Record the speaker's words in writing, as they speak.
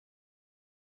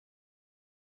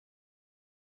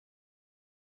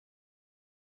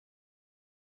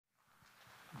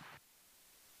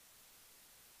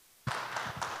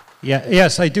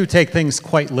Yes, I do take things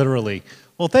quite literally.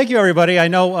 Well, thank you, everybody. I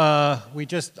know we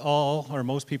just all, or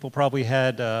most people probably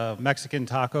had Mexican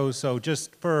tacos, so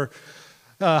just for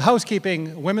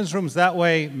housekeeping, women's rooms that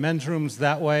way, men's rooms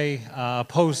that way.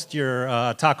 Post your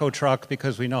taco truck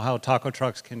because we know how taco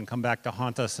trucks can come back to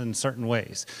haunt us in certain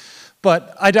ways.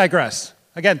 But I digress.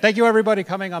 Again, thank you, everybody,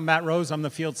 coming. I'm Matt Rose. I'm the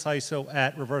Field CISO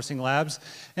at Reversing Labs.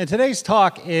 And today's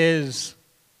talk is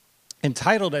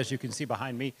entitled, as you can see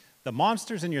behind me, The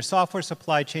Monsters in Your Software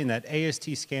Supply Chain That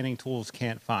AST Scanning Tools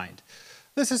Can't Find.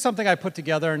 This is something I put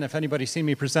together, and if anybody's seen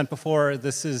me present before,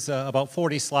 this is about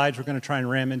 40 slides. We're going to try and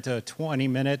ram into 20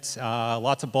 minutes,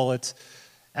 lots of bullets.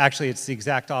 Actually, it's the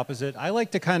exact opposite. I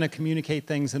like to kind of communicate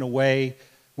things in a way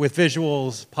with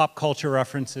visuals, pop culture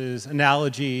references,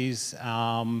 analogies.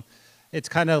 It's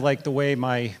kind of like the way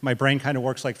my brain kind of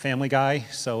works like Family Guy,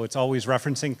 so it's always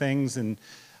referencing things and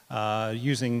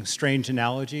using strange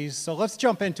analogies. So let's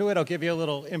jump into it. I'll give you a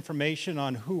little information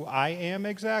on who I am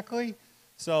exactly.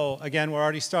 So again, we're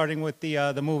already starting with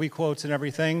the movie quotes and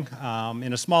everything.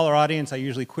 In a smaller audience, I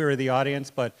usually query the audience,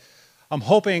 but I'm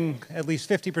hoping at least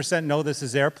 50% know this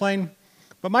is Airplane.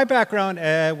 But my background,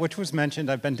 which was mentioned,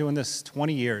 I've been doing this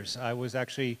 20 years. I was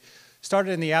actually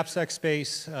started in the AppSec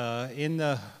space in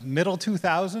the middle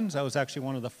 2000s. I was actually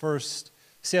one of the first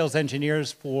sales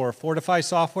engineers for Fortify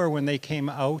software when they came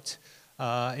out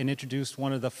and introduced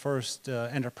one of the first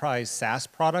enterprise SaaS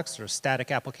products, or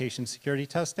static application security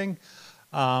testing.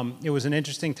 It was an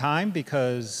interesting time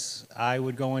because I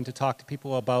would go in to talk to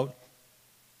people about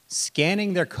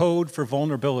scanning their code for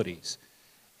vulnerabilities.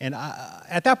 And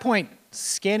at that point,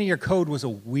 scanning your code was a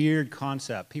weird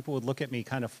concept. People would look at me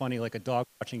kind of funny, like a dog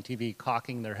watching TV,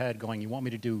 cocking their head, going, "You want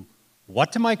me to do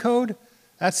what to my code?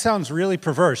 That sounds really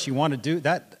perverse. You want to do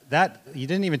that? You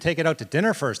didn't even take it out to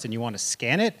dinner first and you want to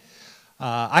scan it?"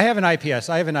 I have an IPS,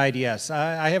 I have an IDS,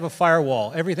 I have a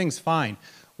firewall, everything's fine.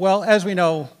 Well, as we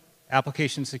know,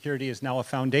 application security is now a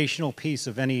foundational piece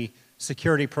of any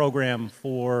security program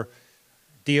for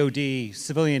DoD,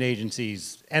 civilian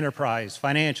agencies, enterprise,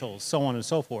 financials, so on and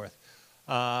so forth.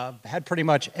 Had pretty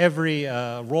much every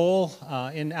role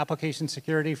in application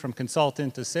security, from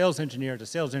consultant to sales engineer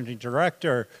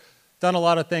director. Done a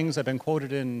lot of things. I've been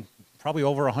quoted in probably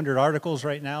over 100 articles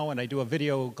right now, and I do a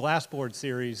video glassboard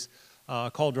series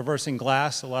called Reversing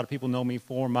Glass. A lot of people know me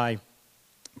for my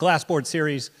glassboard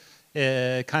series.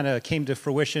 It kind of came to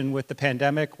fruition with the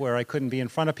pandemic where I couldn't be in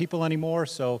front of people anymore,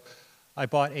 so I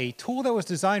bought a tool that was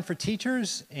designed for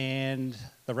teachers, and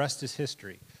the rest is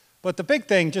history. But the big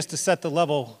thing, just to set the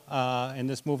level in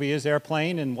this movie, is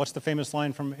Airplane. And what's the famous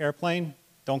line from Airplane?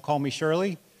 "Don't call me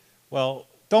Shirley." Well,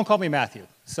 don't call me Matthew.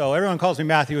 So everyone calls me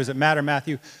Matthew. Is it Matt or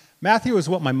Matthew? Matthew is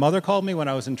what my mother called me when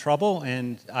I was in trouble,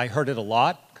 and I heard it a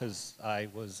lot because I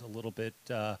was a little bit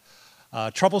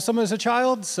troublesome as a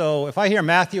child. So if I hear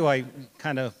Matthew, I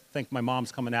kind of think my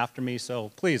mom's coming after me. So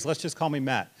please, let's just call me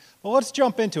Matt. Well, let's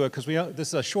jump into it because this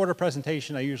is a shorter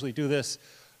presentation. I usually do this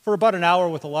for about an hour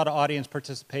with a lot of audience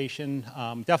participation.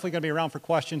 Definitely going to be around for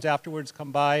questions afterwards.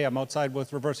 Come by. I'm outside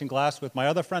with Reversing Glass with my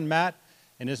other friend, Matt,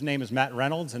 and his name is Matt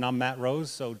Reynolds, and I'm Matt Rose,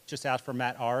 so just ask for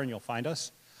Matt R, and you'll find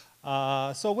us.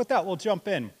 So with that, we'll jump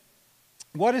in.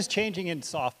 What is changing in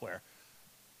software?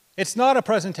 It's not a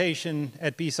presentation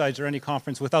at B-Sides or any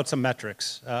conference without some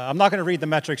metrics. I'm not going to read the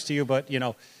metrics to you, but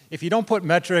if you don't put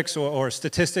metrics or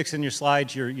statistics in your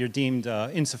slides, you're deemed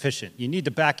insufficient. You need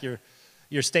to back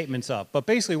your statements up. But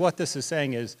basically what this is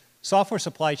saying is software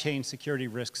supply chain security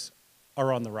risks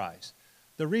are on the rise.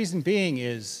 The reason being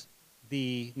is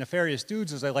the nefarious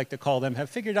dudes, as I like to call them, have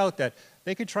figured out that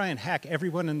they could try and hack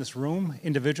everyone in this room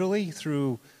individually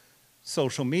through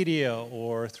social media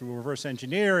or through reverse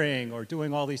engineering or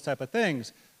doing all these type of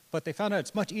things. But they found out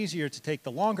it's much easier to take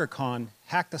the longer con,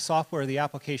 hack the software of the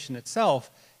application itself,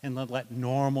 and then let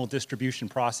normal distribution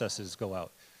processes go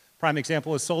out. Prime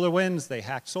example is SolarWinds. They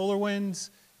hacked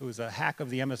SolarWinds. It was a hack of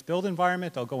the MS Build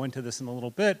environment. I'll go into this in a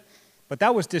little bit. But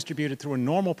that was distributed through a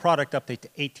normal product update to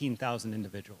 18,000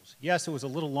 individuals. Yes, it was a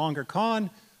little longer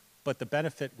con, but the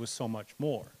benefit was so much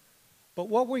more. But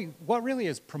what really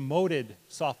has promoted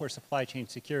software supply chain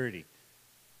security?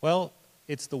 Well,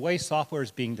 it's the way software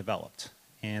is being developed.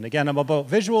 And again, I'm about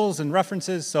visuals and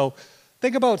references. So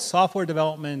think about software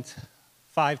development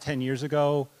 5, 10 years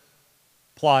ago,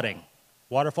 plotting.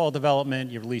 Waterfall development,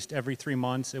 you released every 3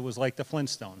 months. It was like the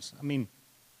Flintstones. I mean,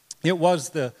 it was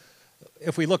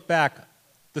if we look back,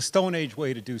 the Stone Age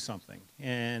way to do something.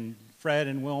 And Fred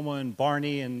and Wilma and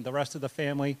Barney and the rest of the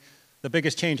family, the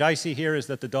biggest change I see here is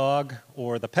that the dog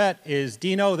or the pet is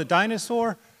Dino the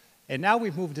dinosaur. And now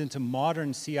we've moved into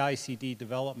modern CI/CD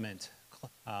development,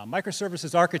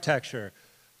 microservices architecture,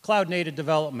 cloud native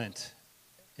development,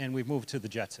 and we've moved to the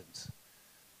Jetsons.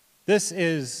 This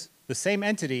is the same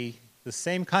entity, the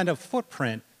same kind of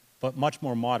footprint, but much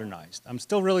more modernized. I'm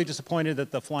still really disappointed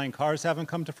that the flying cars haven't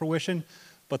come to fruition,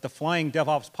 but the flying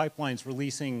DevOps pipelines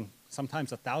releasing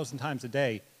sometimes 1,000 times a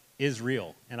day is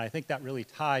real. And I think that really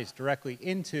ties directly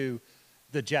into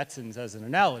the Jetsons as an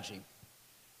analogy.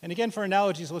 And again, for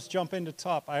analogies, let's jump into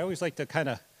top. I always like to kind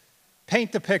of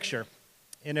paint the picture.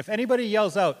 And if anybody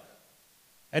yells out,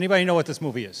 anybody know what this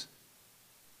movie is?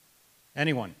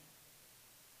 Anyone?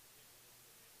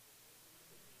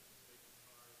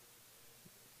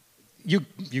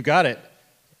 You got it.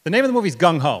 The name of the movie is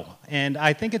Gung Ho, and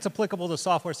I think it's applicable to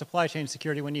software supply chain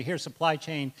security. When you hear supply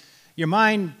chain, your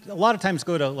mind a lot of times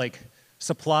go to like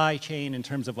supply chain in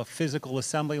terms of a physical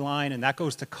assembly line, and that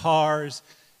goes to cars,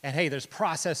 and hey, there's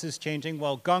processes changing.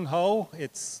 Well, Gung Ho,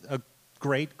 it's a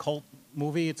great cult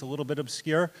movie. It's a little bit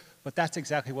obscure, but that's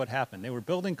exactly what happened. They were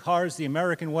building cars the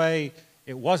American way.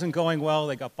 It wasn't going well.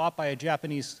 They got bought by a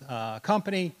Japanese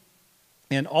company.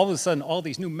 And all of a sudden, all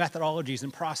these new methodologies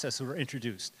and processes were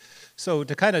introduced. So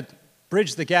to kind of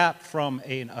bridge the gap from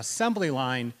an assembly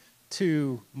line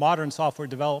to modern software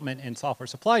development and software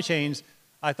supply chains,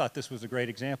 I thought this was a great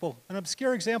example. An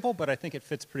obscure example, but I think it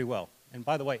fits pretty well. And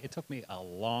by the way, it took me a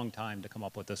long time to come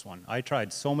up with this one. I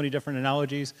tried so many different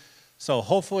analogies. So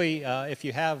hopefully, if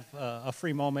you have a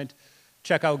free moment,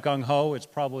 check out Gung Ho. It's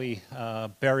probably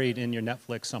buried in your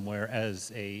Netflix somewhere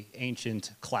as an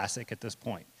ancient classic at this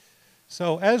point.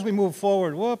 So as we move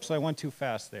forward, whoops, I went too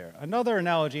fast there. Another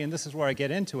analogy, and this is where I get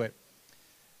into it.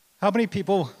 How many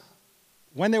people,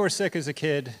 when they were sick as a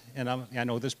kid, and I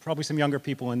know there's probably some younger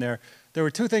people in there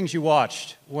were two things you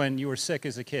watched when you were sick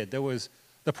as a kid. There was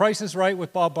The Price is Right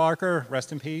with Bob Barker,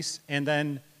 rest in peace, and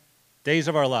then Days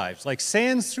of Our Lives. Like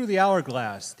sands through the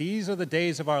hourglass, these are the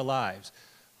days of our lives.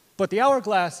 But the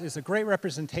hourglass is a great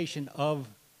representation of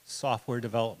software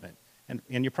development. And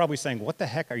you're probably saying, what the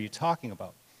heck are you talking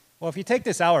about? Well, if you take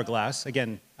this hourglass,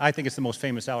 again, I think it's the most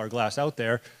famous hourglass out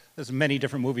there. There's many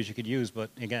different movies you could use,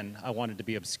 but again, I wanted to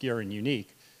be obscure and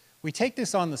unique. We take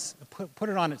this on the, put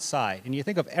it on its side, and you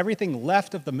think of everything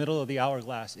left of the middle of the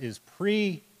hourglass is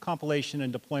pre-compilation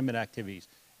and deployment activities.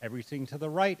 Everything to the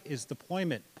right is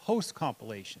deployment,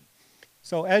 post-compilation.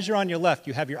 So as you're on your left,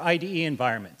 you have your IDE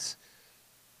environments.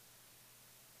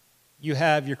 You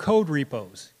have your code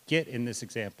repos, Git in this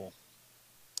example.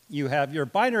 You have your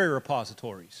binary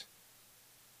repositories.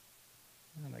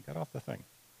 And I got off the thing.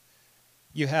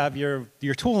 You have your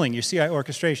tooling, your CI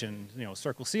orchestration, you know,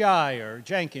 CircleCI or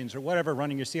Jenkins or whatever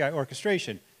running your CI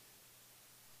orchestration.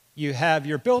 You have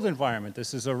your build environment.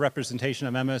 This is a representation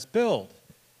of MS Build.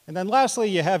 And then lastly,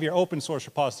 you have your open source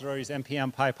repositories,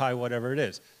 NPM, PyPy, whatever it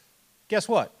is. Guess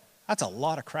what? That's a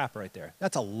lot of crap right there.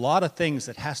 That's a lot of things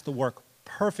that has to work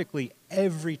perfectly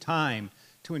every time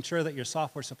to ensure that your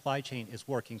software supply chain is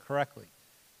working correctly.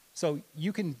 So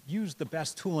you can use the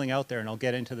best tooling out there, and I'll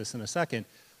get into this in a second.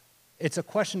 It's a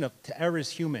question of to err is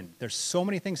human. There's so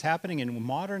many things happening in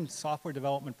modern software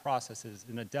development processes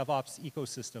in a DevOps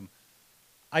ecosystem.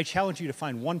 I challenge you to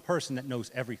find one person that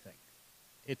knows everything.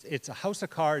 It's a house of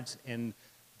cards, and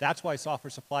that's why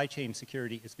software supply chain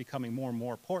security is becoming more and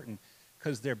more important,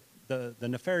 because the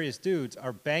nefarious dudes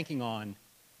are banking on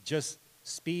just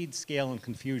speed, scale, and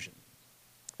confusion.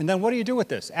 And then what do you do with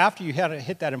this? After you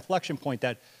hit that inflection point,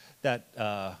 that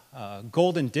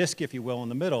golden disk, if you will, in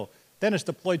the middle, then it's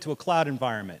deployed to a cloud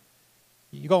environment.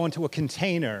 You go into a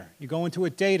container. You go into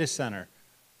a data center.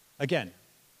 Again,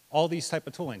 all these type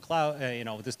of tooling. Cloud, you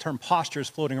know, this term posture is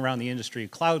floating around the industry.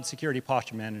 Cloud security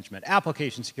posture management,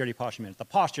 application security posture management,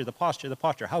 the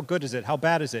posture. How good is it? How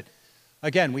bad is it?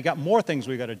 Again, we got more things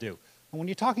we got to do. And when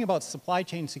you're talking about supply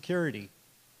chain security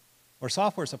or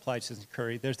software supply chain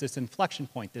security, there's this inflection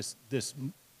point, this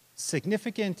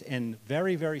significant and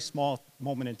very, very small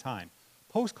moment in time.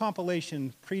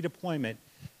 Post-compilation, pre-deployment,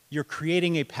 you're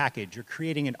creating a package, you're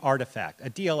creating an artifact, a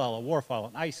DLL, a WAR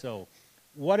file, an ISO,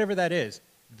 whatever that is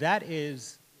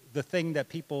the thing that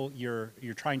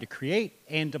you're trying to create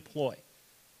and deploy.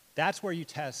 That's where you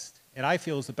test, and I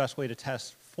feel is the best way to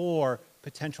test for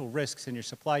potential risks in your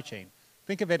supply chain.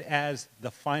 Think of it as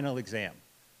the final exam.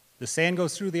 The sand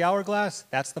goes through the hourglass,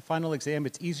 that's the final exam.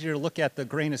 It's easier to look at the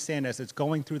grain of sand as it's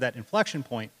going through that inflection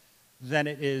point than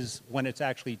it is when it's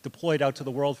actually deployed out to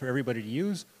the world for everybody to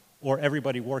use or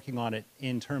everybody working on it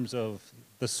in terms of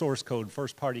the source code,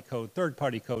 first-party code,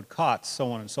 third-party code, COTS,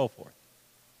 so on and so forth.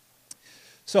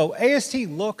 So AST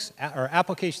looks at our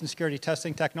application security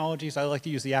testing technologies. I like to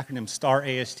use the acronym STAR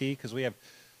AST because we have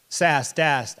SAST,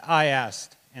 DAST, IAST,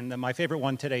 and then my favorite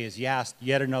one today is YAST,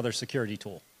 yet another security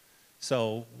tool.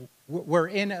 So we're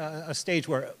in a stage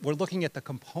where we're looking at the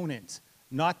components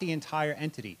not the entire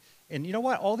entity. And you know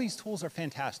what? All these tools are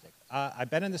fantastic. I've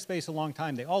been in this space a long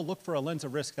time. They all look for a lens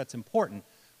of risk that's important,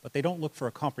 but they don't look for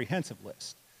a comprehensive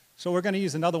list. So we're going to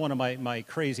use another one of my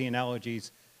crazy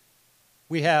analogies.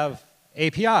 We have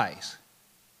APIs,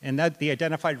 and that the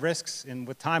identified risks, and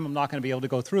with time I'm not going to be able to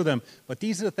go through them, but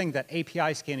these are the things that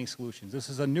API scanning solutions, this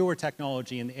is a newer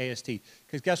technology in the AST,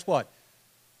 because guess what?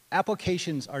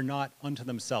 Applications are not unto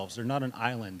themselves. They're not an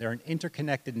island. They're an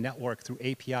interconnected network through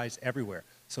APIs everywhere.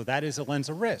 So that is a lens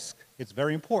of risk. It's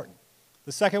very important.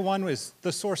 The second one was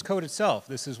the source code itself.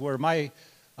 This is where my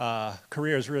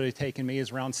career has really taken me,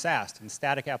 is around SAST and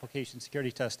static application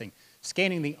security testing,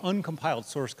 scanning the uncompiled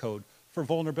source code for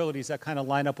vulnerabilities that kind of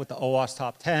line up with the OWASP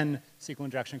top 10, SQL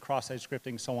injection, cross-site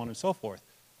scripting, so on and so forth.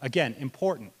 Again,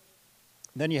 important.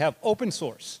 Then you have open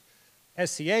source.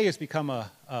 SCA has become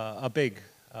a big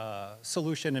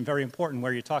solution and very important,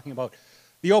 where you're talking about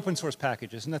the open source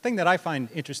packages. And the thing that I find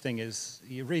interesting is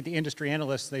you read the industry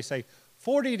analysts, they say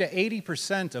 40 to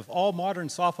 80% of all modern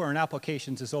software and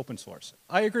applications is open source.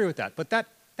 I agree with that, but that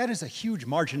is a huge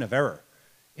margin of error.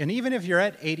 And even if you're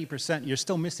at 80%, you're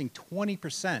still missing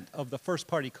 20% of the first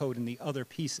party code in the other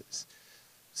pieces.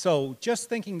 So just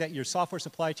thinking that your software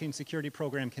supply chain security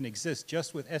program can exist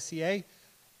just with SCA,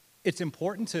 it's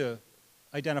important to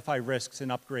identify risks and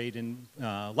upgrade and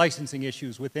licensing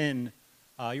issues within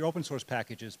your open source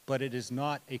packages, but it is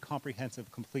not a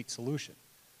comprehensive, complete solution.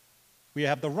 We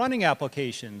have the running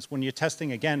applications when you're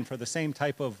testing, again, for the same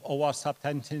type of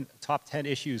OWASP top 10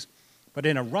 issues, but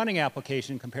in a running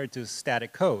application compared to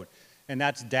static code. And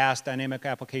that's DAS, Dynamic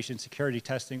Application Security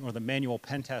Testing, or the manual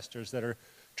pen testers that are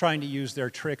trying to use their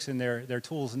tricks and their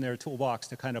tools in their toolbox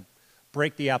to kind of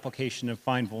break the application and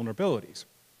find vulnerabilities.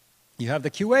 You have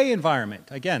the QA environment.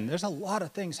 Again, there's a lot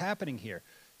of things happening here.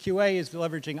 QA is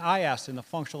leveraging IAST and the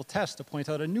functional test to point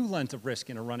out a new lens of risk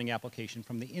in a running application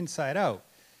from the inside out.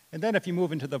 And then if you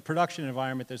move into the production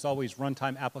environment, there's always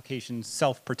runtime application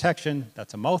self-protection.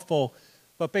 That's a mouthful,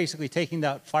 but basically taking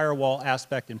that firewall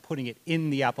aspect and putting it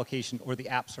in the application or the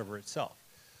app server itself.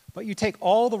 But you take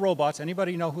all the robots.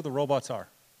 Anybody know who the robots are?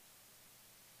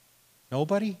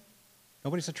 Nobody?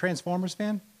 Nobody's a Transformers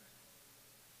fan?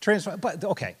 But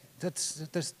okay,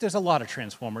 there's a lot of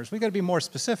Transformers. We got to be more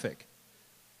specific.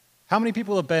 How many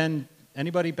people have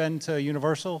anybody been to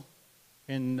Universal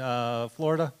in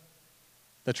Florida?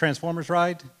 The Transformers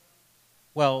ride?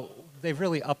 Well, they've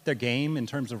really upped their game in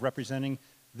terms of representing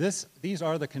this. These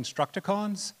are the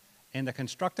Constructicons, and the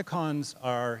Constructicons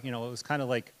are, it was kind of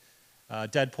like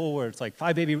Deadpool, where it's like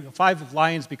 5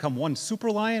 lions become one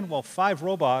super lion, while 5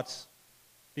 robots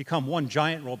become one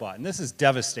giant robot. And this is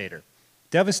Devastator.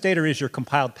 Devastator is your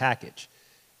compiled package.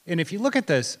 And if you look at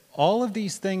this, all of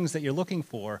these things that you're looking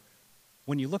for,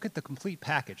 when you look at the complete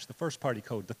package, the first party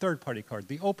code, the third party code,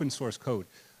 the open source code,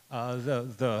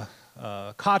 the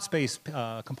COD space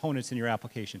components in your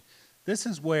application, this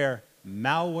is where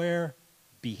malware,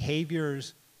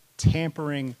 behaviors,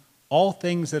 tampering, all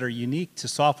things that are unique to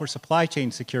software supply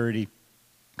chain security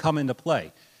come into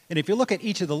play. And if you look at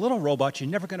each of the little robots, you're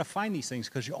never going to find these things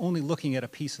because you're only looking at a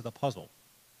piece of the puzzle.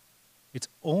 It's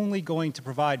only going to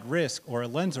provide risk or a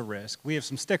lens of risk. We have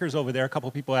some stickers over there. A couple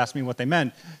people asked me what they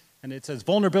meant, and it says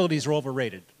vulnerabilities are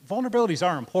overrated. Vulnerabilities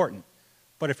are important,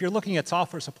 but if you're looking at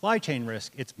software supply chain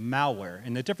risk, it's malware.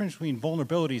 And the difference between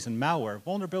vulnerabilities and malware,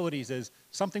 vulnerabilities is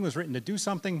something was written to do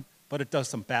something, but it does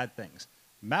some bad things.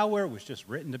 Malware was just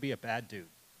written to be a bad dude,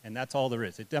 and that's all there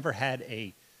is. It never had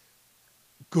a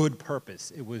good purpose.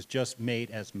 It was just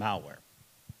made as malware.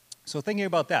 So thinking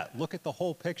about that, look at the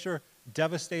whole picture,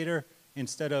 Devastator,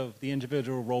 instead of the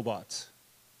individual robots.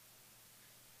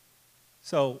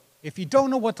 So if you don't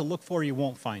know what to look for, you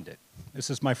won't find it. This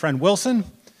is my friend Wilson.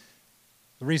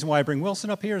 The reason why I bring Wilson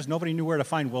up here is nobody knew where to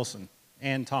find Wilson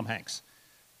and Tom Hanks.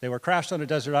 They were crashed on a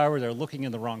desert island. They're looking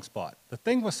in the wrong spot. The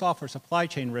thing with software supply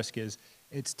chain risk is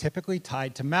it's typically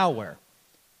tied to malware.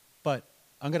 But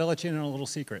I'm going to let you in on a little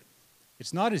secret.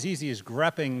 It's not as easy as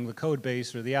grepping the code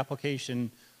base or the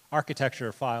application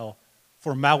architecture file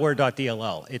for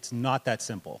malware.dll. It's not that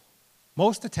simple.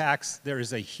 Most attacks, there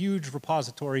is a huge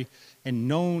repository and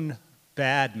known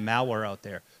bad malware out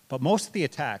there. But most of the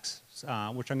attacks,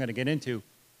 which I'm going to get into,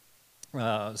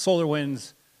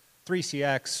 SolarWinds,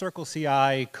 3CX,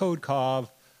 CircleCI, CodeCov,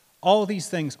 all these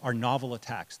things are novel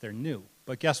attacks. They're new.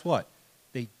 But guess what?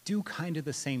 They do kind of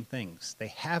the same things. They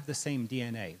have the same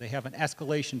DNA. They have an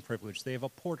escalation privilege. They have a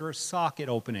port or a socket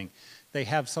opening. They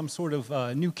have some sort of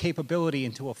new capability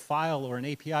into a file or an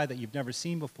API that you've never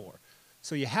seen before.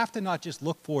 So you have to not just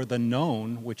look for the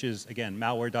known, which is, again,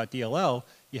 malware.dll.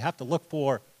 You have to look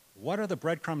for what are the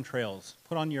breadcrumb trails.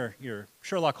 Put on your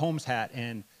Sherlock Holmes hat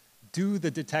and do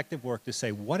the detective work to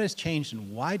say, what has changed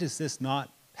and why does this not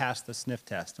pass the sniff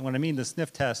test? And when I mean the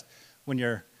sniff test, when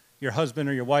your husband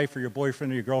or your wife or your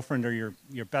boyfriend or your girlfriend or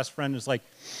your best friend is like,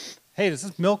 hey, does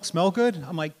this milk smell good?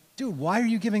 I'm like, dude, why are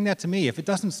you giving that to me? If it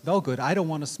doesn't smell good, I don't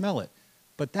want to smell it.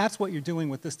 But that's what you're doing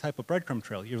with this type of breadcrumb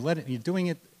trail. You're doing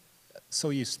it so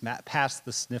you pass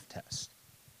the sniff test.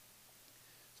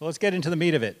 So let's get into the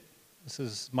meat of it. This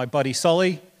is my buddy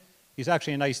Sully. He's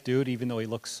actually a nice dude, even though he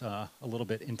looks a little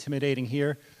bit intimidating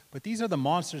here. But these are the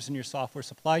monsters in your software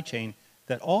supply chain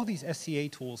that all these SCA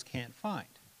tools can't find.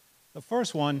 The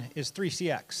first one is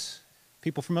 3CX.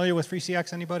 People familiar with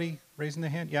 3CX? Anybody raising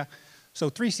their hand? Yeah. So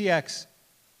 3CX,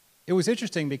 it was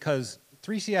interesting because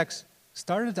 3CX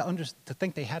started to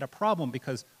think they had a problem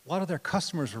because a lot of their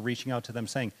customers were reaching out to them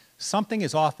saying, something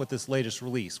is off with this latest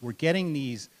release. We're getting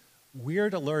these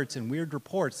weird alerts and weird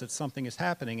reports that something is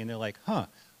happening, and they're like, huh.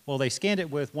 Well, they scanned it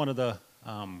with one of the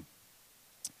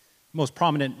most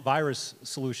prominent virus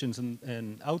solutions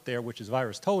out there, which is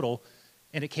VirusTotal,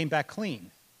 and it came back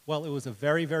clean. Well, it was a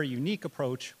very, very unique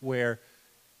approach where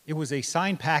it was a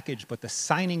signed package, but the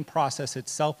signing process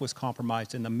itself was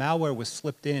compromised, and the malware was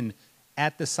slipped in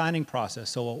at the signing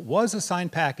process. So it was a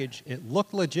signed package, it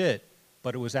looked legit,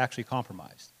 but it was actually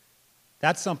compromised.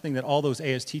 That's something that all those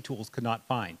AST tools could not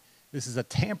find. This is a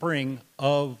tampering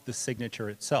of the signature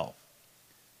itself.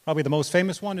 Probably the most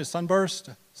famous one is Sunburst,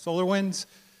 SolarWinds.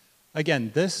 Again,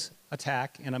 this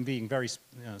attack, and I'm being very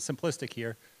simplistic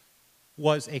here,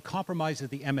 was a compromise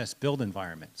of the MS build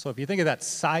environment. So if you think of that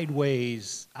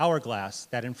sideways hourglass,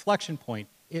 that inflection point,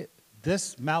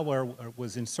 this malware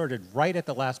was inserted right at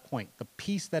the last point, the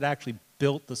piece that actually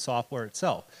built the software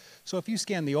itself. So if you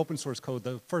scan the open source code,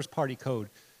 the first party code,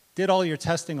 did all your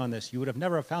testing on this, you would have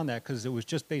never found that because it was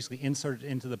just basically inserted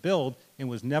into the build and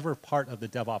was never part of the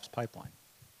DevOps pipeline.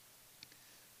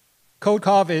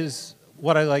 CodeCov is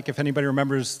what I like, if anybody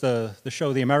remembers the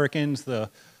show The Americans, the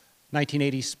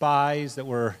 1980s spies that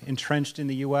were entrenched in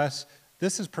the US.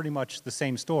 This is pretty much the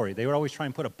same story. They would always try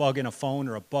and put a bug in a phone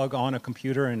or a bug on a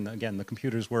computer, and again, the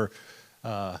computers were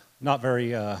not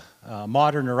very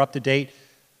modern or up to date.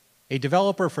 A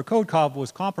developer for CodeCov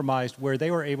was compromised where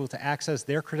they were able to access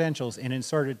their credentials and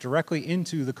insert it directly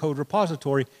into the code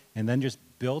repository and then just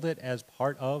build it as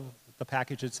part of the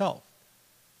package itself.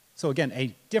 So again,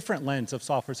 a different lens of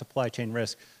software supply chain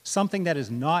risk, something that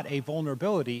is not a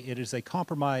vulnerability, it is a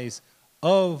compromise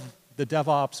of the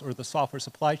DevOps or the software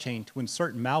supply chain to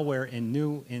insert malware in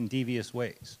new and devious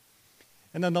ways.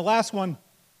 And then the last one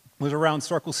was around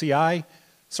CircleCI.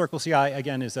 CircleCI,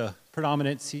 again, is a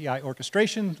predominant CI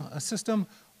orchestration system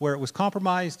where it was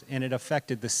compromised and it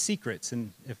affected the secrets.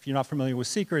 And if you're not familiar with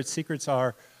secrets, secrets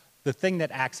are the thing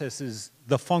that accesses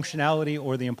the functionality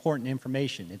or the important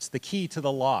information. It's the key to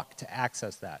the lock to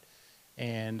access that.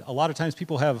 And a lot of times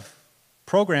people have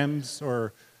programs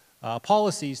or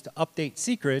policies to update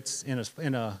secrets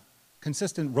in a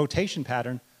consistent rotation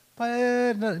pattern,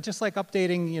 but just like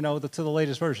updating, to the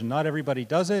latest version. Not everybody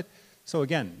does it. So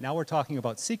again, now we're talking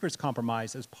about secrets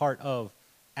compromise as part of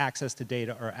access to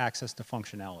data or access to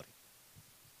functionality.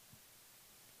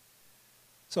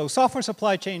 So software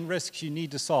supply chain risks you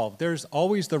need to solve. There's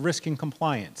always the risk in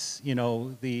compliance.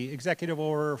 The Executive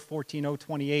Order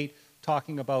 14028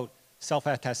 talking about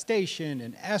self-attestation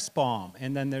and SBOM,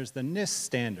 and then there's the NIST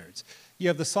standards. You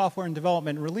have the software and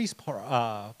development release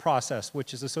process,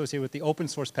 which is associated with the open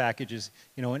source packages,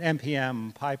 an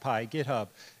NPM, PyPy, GitHub.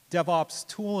 DevOps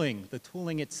tooling, the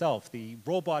tooling itself, the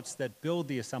robots that build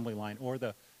the assembly line, or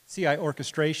the CI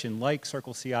orchestration like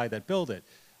CircleCI that build it.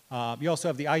 You also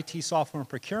have the IT software and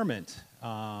procurement.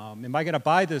 Am I going to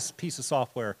buy this piece of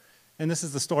software? And this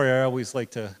is the story I always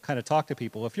like to kind of talk to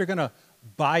people. If you're going to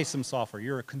buy some software,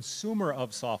 you're a consumer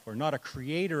of software, not a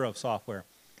creator of software,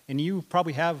 and you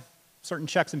probably have certain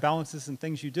checks and balances and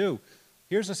things you do.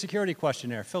 Here's a security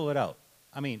questionnaire, fill it out.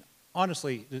 I mean,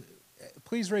 honestly,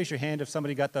 please raise your hand if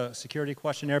somebody got the security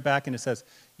questionnaire back and it says,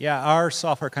 yeah, our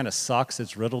software kind of sucks,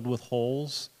 it's riddled with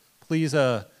holes. Please,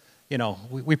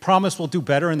 we promise we'll do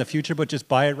better in the future, but just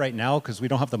buy it right now because we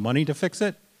don't have the money to fix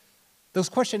it. Those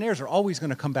questionnaires are always going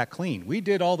to come back clean. We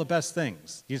did all the best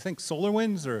things. Do you think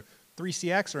SolarWinds or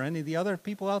 3CX or any of the other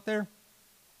people out there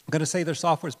are going to say their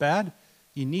software's bad?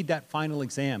 You need that final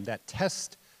exam, that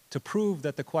test to prove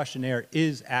that the questionnaire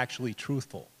is actually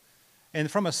truthful.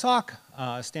 And from a SOC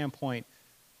standpoint,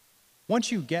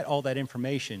 once you get all that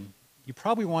information, you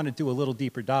probably want to do a little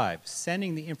deeper dive,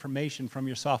 sending the information from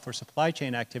your software supply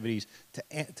chain activities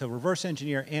to reverse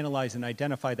engineer, analyze, and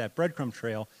identify that breadcrumb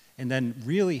trail, and then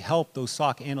really help those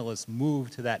SOC analysts move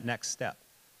to that next step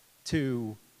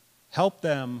to help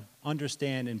them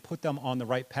understand and put them on the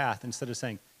right path instead of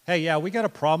saying, hey, yeah, we got a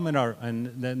problem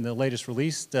in the latest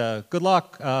release. Good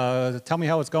luck. Tell me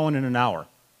how it's going in an hour.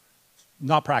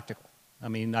 Not practical. I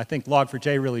mean, I think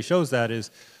Log4j really shows that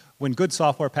is when good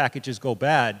software packages go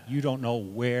bad, you don't know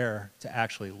where to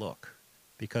actually look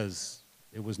because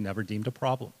it was never deemed a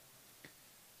problem.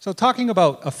 So talking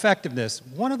about effectiveness,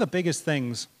 one of the biggest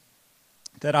things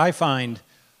that I find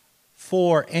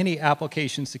for any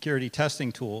application security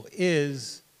testing tool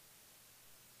is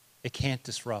it can't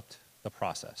disrupt the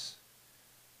process.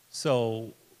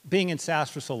 So being in SaaS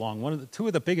for so long, two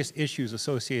of the biggest issues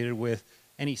associated with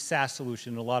any SaaS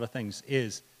solution, a lot of things,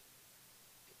 is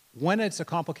when it's a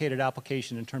complicated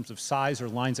application in terms of size or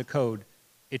lines of code,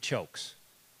 it chokes.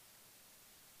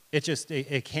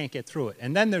 It can't get through it.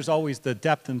 And then there's always the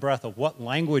depth and breadth of what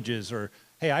languages, or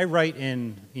hey, I write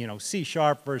in C#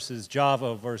 versus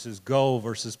Java versus Go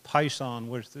versus Python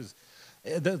versus,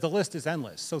 the list is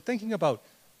endless. So thinking about,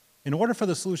 in order for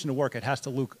the solution to work, it has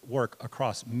to work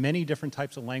across many different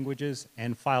types of languages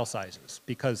and file sizes,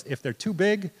 because if they're too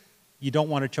big, you don't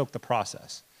want to choke the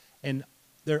process. And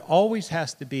there always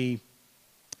has to be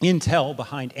intel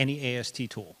behind any AST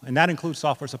tool, and that includes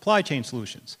software supply chain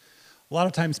solutions. A lot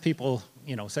of times people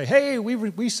say, hey,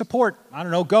 we support, I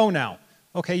don't know, Go now.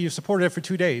 Okay, you supported it for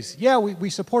 2 days. Yeah, we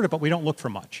support it, but we don't look for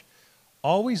much.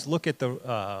 Always look at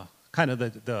the kind of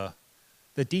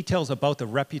the details about the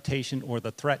reputation or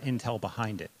the threat intel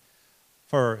behind it.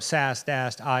 For SAST,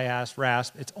 DAST, IAST,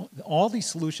 RASP, all these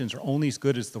solutions are only as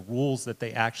good as the rules that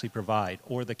they actually provide,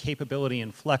 or the capability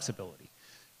and flexibility.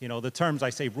 The terms I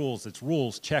say rules, it's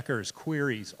rules, checkers,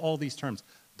 queries, all these terms.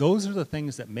 Those are the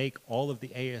things that make all of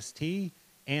the AST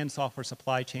and software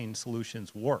supply chain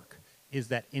solutions work, is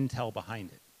that intel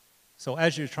behind it. So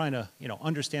as you're trying to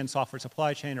understand software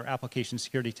supply chain or application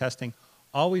security testing,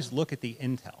 always look at the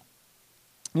intel.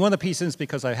 One of the pieces,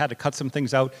 because I had to cut some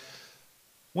things out,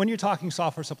 when you're talking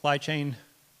software supply chain,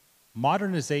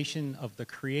 modernization of the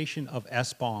creation of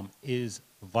SBOM is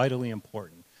vitally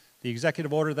important. The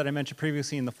executive order that I mentioned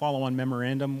previously in the follow-on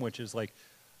memorandum, which is like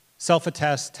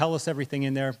self-attest, tell us everything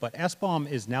in there, but SBOM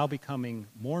is now becoming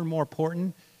more and more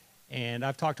important, and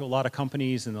I've talked to a lot of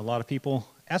companies and a lot of people.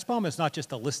 SBOM is not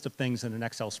just a list of things in an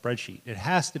Excel spreadsheet. It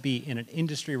has to be in an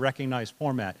industry-recognized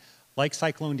format, like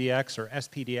CycloneDX or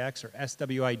SPDX or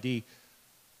SWID.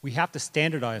 We have to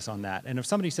standardize on that. And if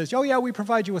somebody says, oh yeah, we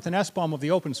provide you with an SBOM of the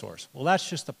open source, well, that's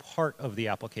just a part of the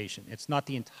application. It's not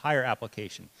the entire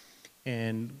application.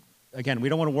 And again, we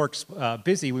don't want to work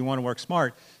busy, we want to work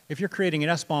smart. If you're creating an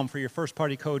SBOM for your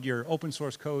first-party code, your open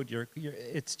source code,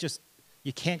 it's just,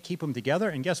 you can't keep them together.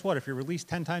 And guess what? If you're released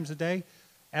 10 times a day,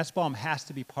 SBOM has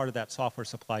to be part of that software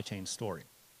supply chain story.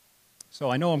 So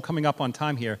I know I'm coming up on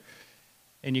time here.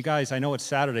 And you guys, I know it's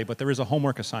Saturday, but there is a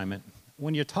homework assignment.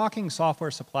 When you're talking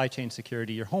software supply chain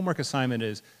security, your homework assignment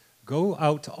is go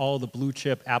out to all the blue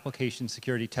chip application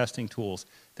security testing tools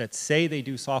that say they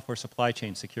do software supply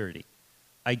chain security.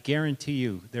 I guarantee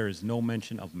you there is no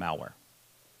mention of malware.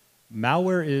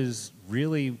 Malware is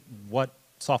really what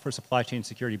software supply chain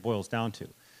security boils down to,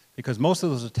 because most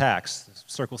of those attacks,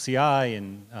 CircleCI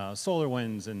and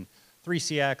SolarWinds and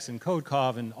 3CX and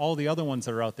CodeCov and all the other ones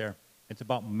that are out there, it's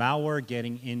about malware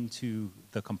getting into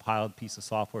the compiled piece of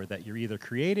software that you're either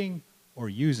creating or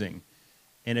using.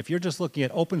 And if you're just looking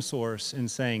at open source and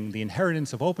saying the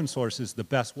inheritance of open source is the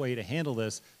best way to handle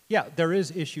this, yeah, there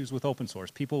is issues with open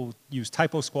source. People use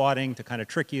typo squatting to kind of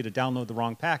trick you to download the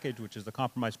wrong package, which is the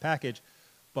compromised package.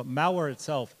 But malware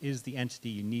itself is the entity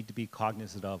you need to be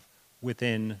cognizant of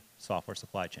within software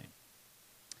supply chain.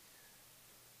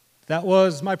 That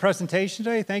was my presentation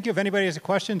today. Thank you. If anybody has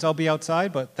questions, I'll be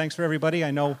outside, but thanks for everybody.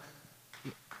 I know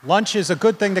lunch is a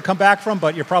good thing to come back from,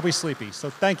 but you're probably sleepy, so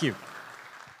thank you.